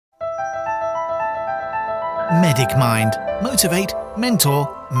Medic Mind. Motivate, mentor,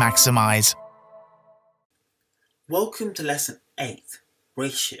 maximize. Welcome to Lesson 8,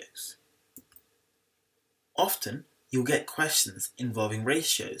 Ratios. Often, you'll get questions involving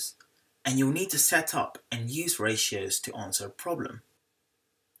ratios, and you'll need to set up and use ratios to answer a problem.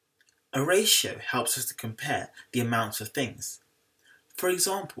 A ratio helps us to compare the amounts of things. For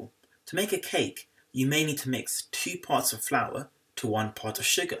example, to make a cake, you may need to mix 2 parts of flour to 1 part of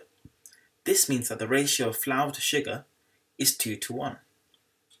sugar. This means that the ratio of flour to sugar is 2 to 1.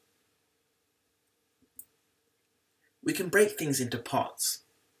 We can break things into parts.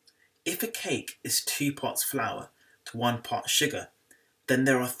 If a cake is 2 parts flour to 1 part sugar, then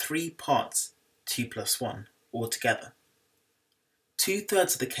there are 3 parts, 2 plus 1, altogether.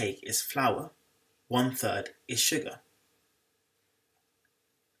 2/3 of the cake is flour, 1/3 is sugar.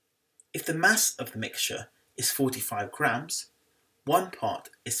 If the mass of the mixture is 45 grams, 1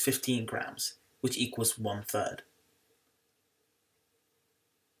 part is 15 grams, which equals 1/3.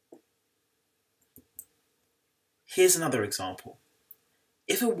 Here's another example.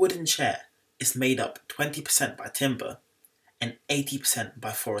 If a wooden chair is made up 20% by timber and 80%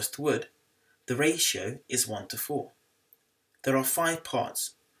 by forest wood, the ratio is 1 to 4. There are 5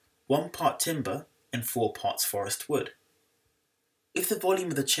 parts, 1 part timber and 4 parts forest wood. If the volume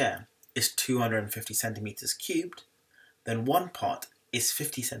of the chair is 250 centimeters cubed, then 1 part is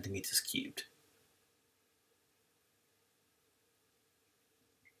 50 centimeters cubed.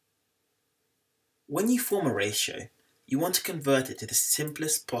 When you form a ratio, you want to convert it to the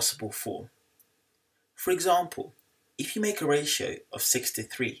simplest possible form. For example, if you make a ratio of 6 to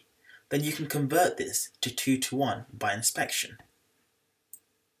 3, then you can convert this to 2 to 1 by inspection.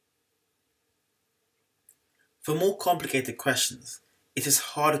 For more complicated questions, it is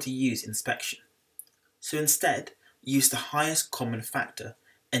harder to use inspection. So instead, use the highest common factor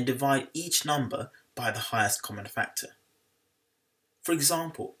and divide each number by the highest common factor. For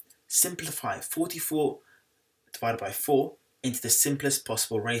example, simplify 44 divided by 4 into the simplest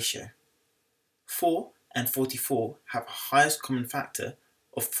possible ratio. 4 and 44 have a highest common factor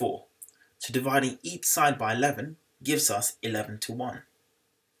of 4, so dividing each side by 11 gives us 11 to 1.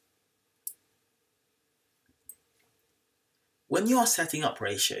 When you are setting up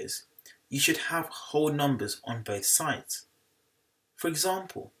ratios, you should have whole numbers on both sides. For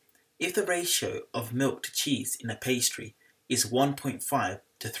example, if the ratio of milk to cheese in a pastry is 1.5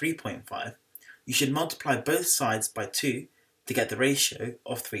 to 3.5, you should multiply both sides by 2 to get the ratio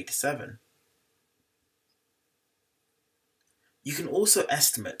of 3 to 7. You can also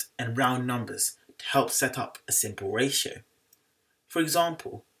estimate and round numbers to help set up a simple ratio. For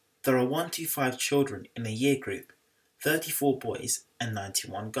example, there are 125 children in a year group, 34 boys and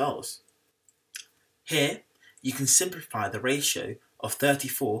 91 girls. Here, you can simplify the ratio of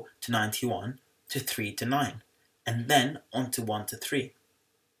 34 to 91 to 3 to 9, and then on to 1 to 3.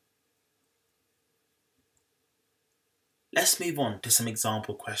 Let's move on to some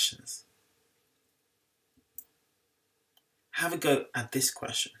example questions. Have a go at this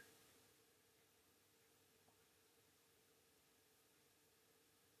question.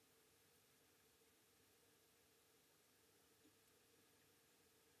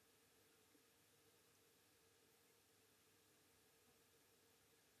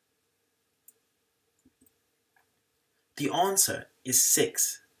 The answer is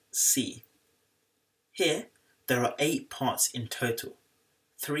 6C. Here, there are 8 parts in total,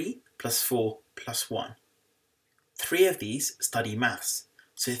 3 plus 4 plus 1. 3 of these study maths,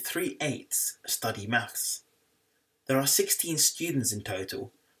 so 3/8 study maths. There are 16 students in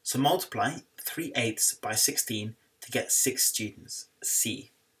total, so multiply 3/8 by 16 to get 6 students,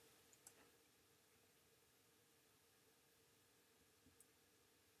 C.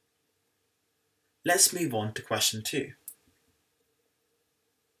 Let's move on to question 2.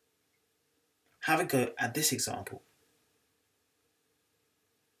 Have a go at this example.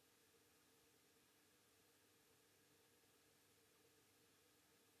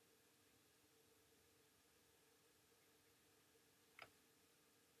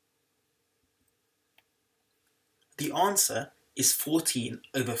 The answer is 14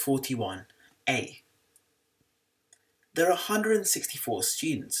 over 41A. There are 164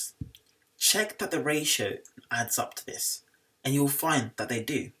 students. Check that the ratio adds up to this, and you'll find that they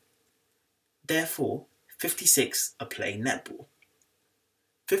do. Therefore, 56 are playing netball.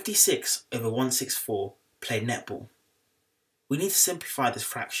 56 over 164 play netball. We need to simplify this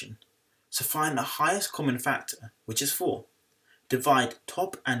fraction, so find the highest common factor, which is 4. Divide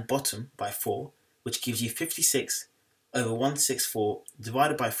top and bottom by 4, which gives you 56 over 164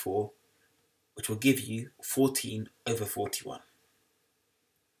 divided by 4, which will give you 14 over 41.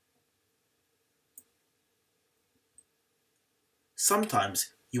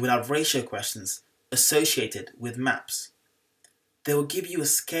 Sometimes you will have ratio questions associated with maps. They will give you a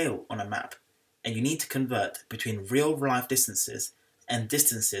scale on a map, and you need to convert between real-life distances and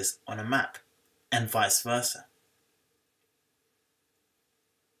distances on a map, and vice versa.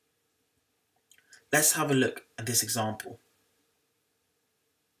 Let's have a look at this example.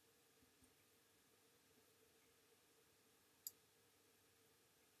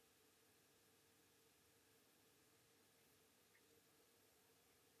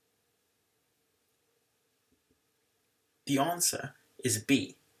 The answer is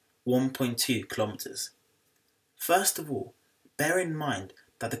B, 1.2 kilometers. First of all, bear in mind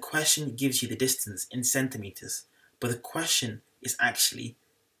that the question gives you the distance in centimeters, but the question is actually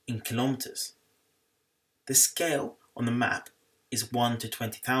in kilometers. The scale on the map is 1 to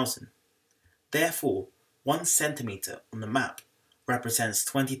 20,000. Therefore, 1 centimeter on the map represents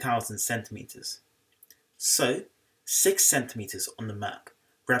 20,000 centimeters. So, 6 centimeters on the map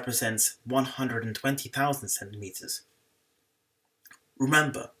represents 120,000 centimeters.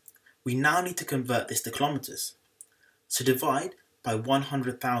 Remember, we now need to convert this to kilometers. So divide by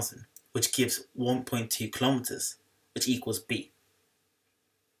 100,000, which gives 1.2 kilometers, which equals B.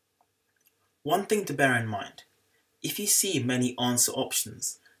 One thing to bear in mind, if you see many answer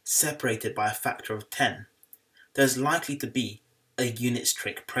options separated by a factor of 10, there's likely to be a units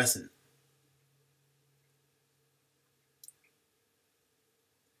trick present.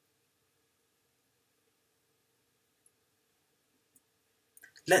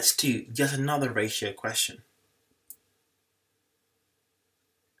 Let's do yet another ratio question.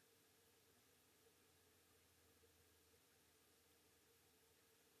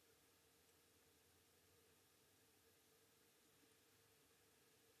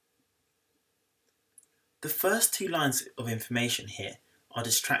 The first 2 lines of information here are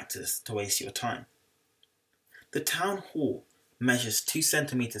distractors to waste your time. The town hall measures 2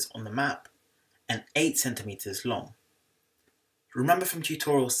 centimeters on the map and 8 centimeters long. Remember from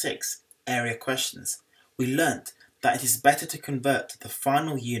tutorial 6, area questions, we learnt that it is better to convert to the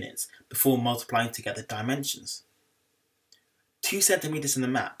final units before multiplying together dimensions. 2 centimeters in the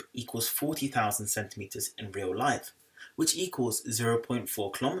map equals 40,000 centimeters in real life, which equals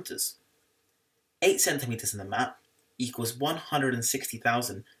 0.4 kilometers. 8 centimeters in the map equals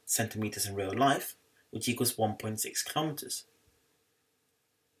 160,000 centimeters in real life, which equals 1.6 kilometers.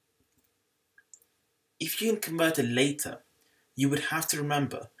 If you convert it later, you would have to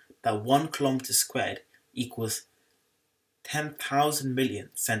remember that 1 kilometer squared equals 10,000 million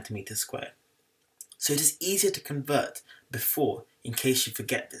centimeters squared. So it is easier to convert before in case you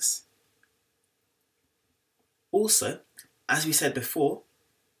forget this. Also, as we said before,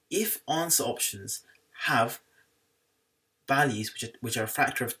 if answer options have values which are a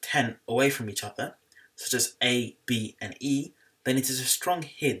factor of 10 away from each other, such as A, B, and E, then it is a strong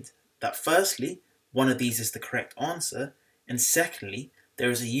hint that firstly, one of these is the correct answer, and secondly, there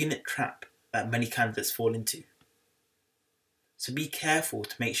is a unit trap that many candidates fall into. So be careful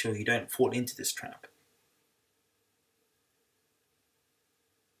to make sure you don't fall into this trap.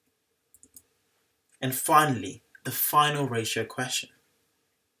 And finally, the final ratio question.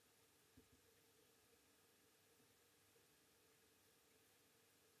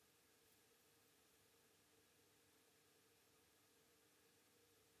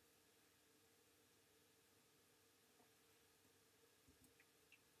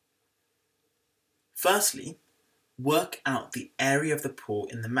 Firstly, work out the area of the pool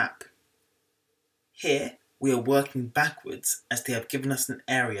in the map. Here, we are working backwards as they have given us an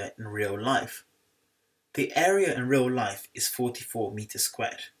area in real life. The area in real life is 44 meters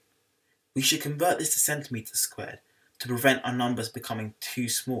squared. We should convert this to centimeters squared to prevent our numbers becoming too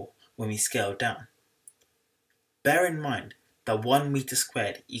small when we scale down. Bear in mind that 1 meter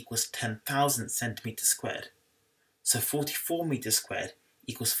squared equals 10,000 centimeters squared. So 44 meters squared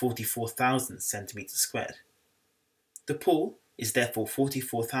equals 44,000 centimeters squared. The pool is therefore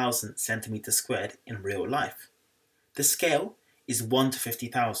 44,000 centimeters squared in real life. The scale is 1 to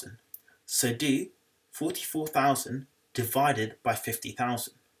 50,000, so do 44,000 divided by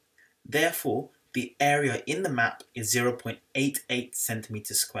 50,000. Therefore, the area in the map is 0.88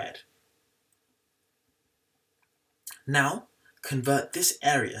 centimeters squared. Now, convert this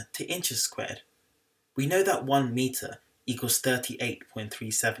area to inches squared. We know that 1 meter equals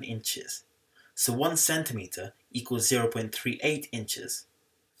 38.37 inches. So 1 centimeter equals 0.38 inches.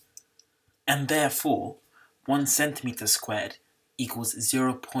 And therefore, 1 centimeter squared equals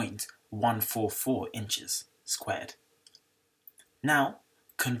 0.144 inches squared. Now,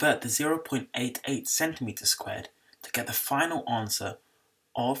 convert the 0.88 centimeters squared to get the final answer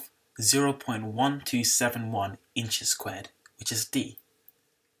of 0.1271 inches squared, which is D.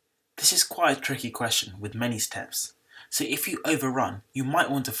 This is quite a tricky question with many steps, so if you overrun, you might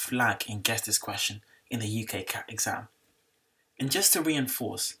want to flag and guess this question in the UKCAT exam. And just to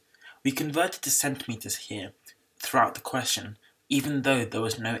reinforce, we converted to centimetres here throughout the question, even though there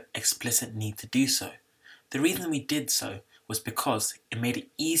was no explicit need to do so. The reason we did so was because it made it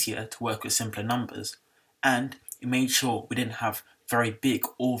easier to work with simpler numbers, and it made sure we didn't have very big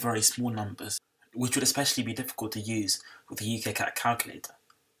or very small numbers, which would especially be difficult to use with the UKCAT calculator.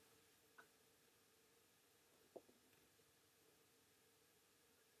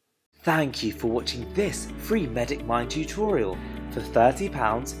 Thank you for watching this free Medic Mind tutorial. For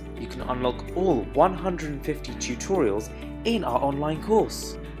 £30, you can unlock all 150 tutorials in our online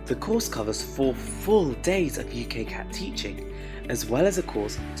course. The course covers 4 full days of UKCAT teaching, as well as a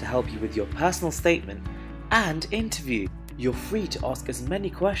course to help you with your personal statement and interview. You're free to ask as many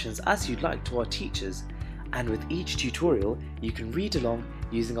questions as you'd like to our teachers, and with each tutorial you can read along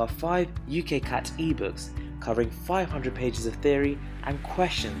using our 5 UKCAT ebooks covering 500 pages of theory and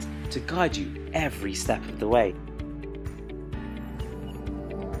questions to guide you every step of the way.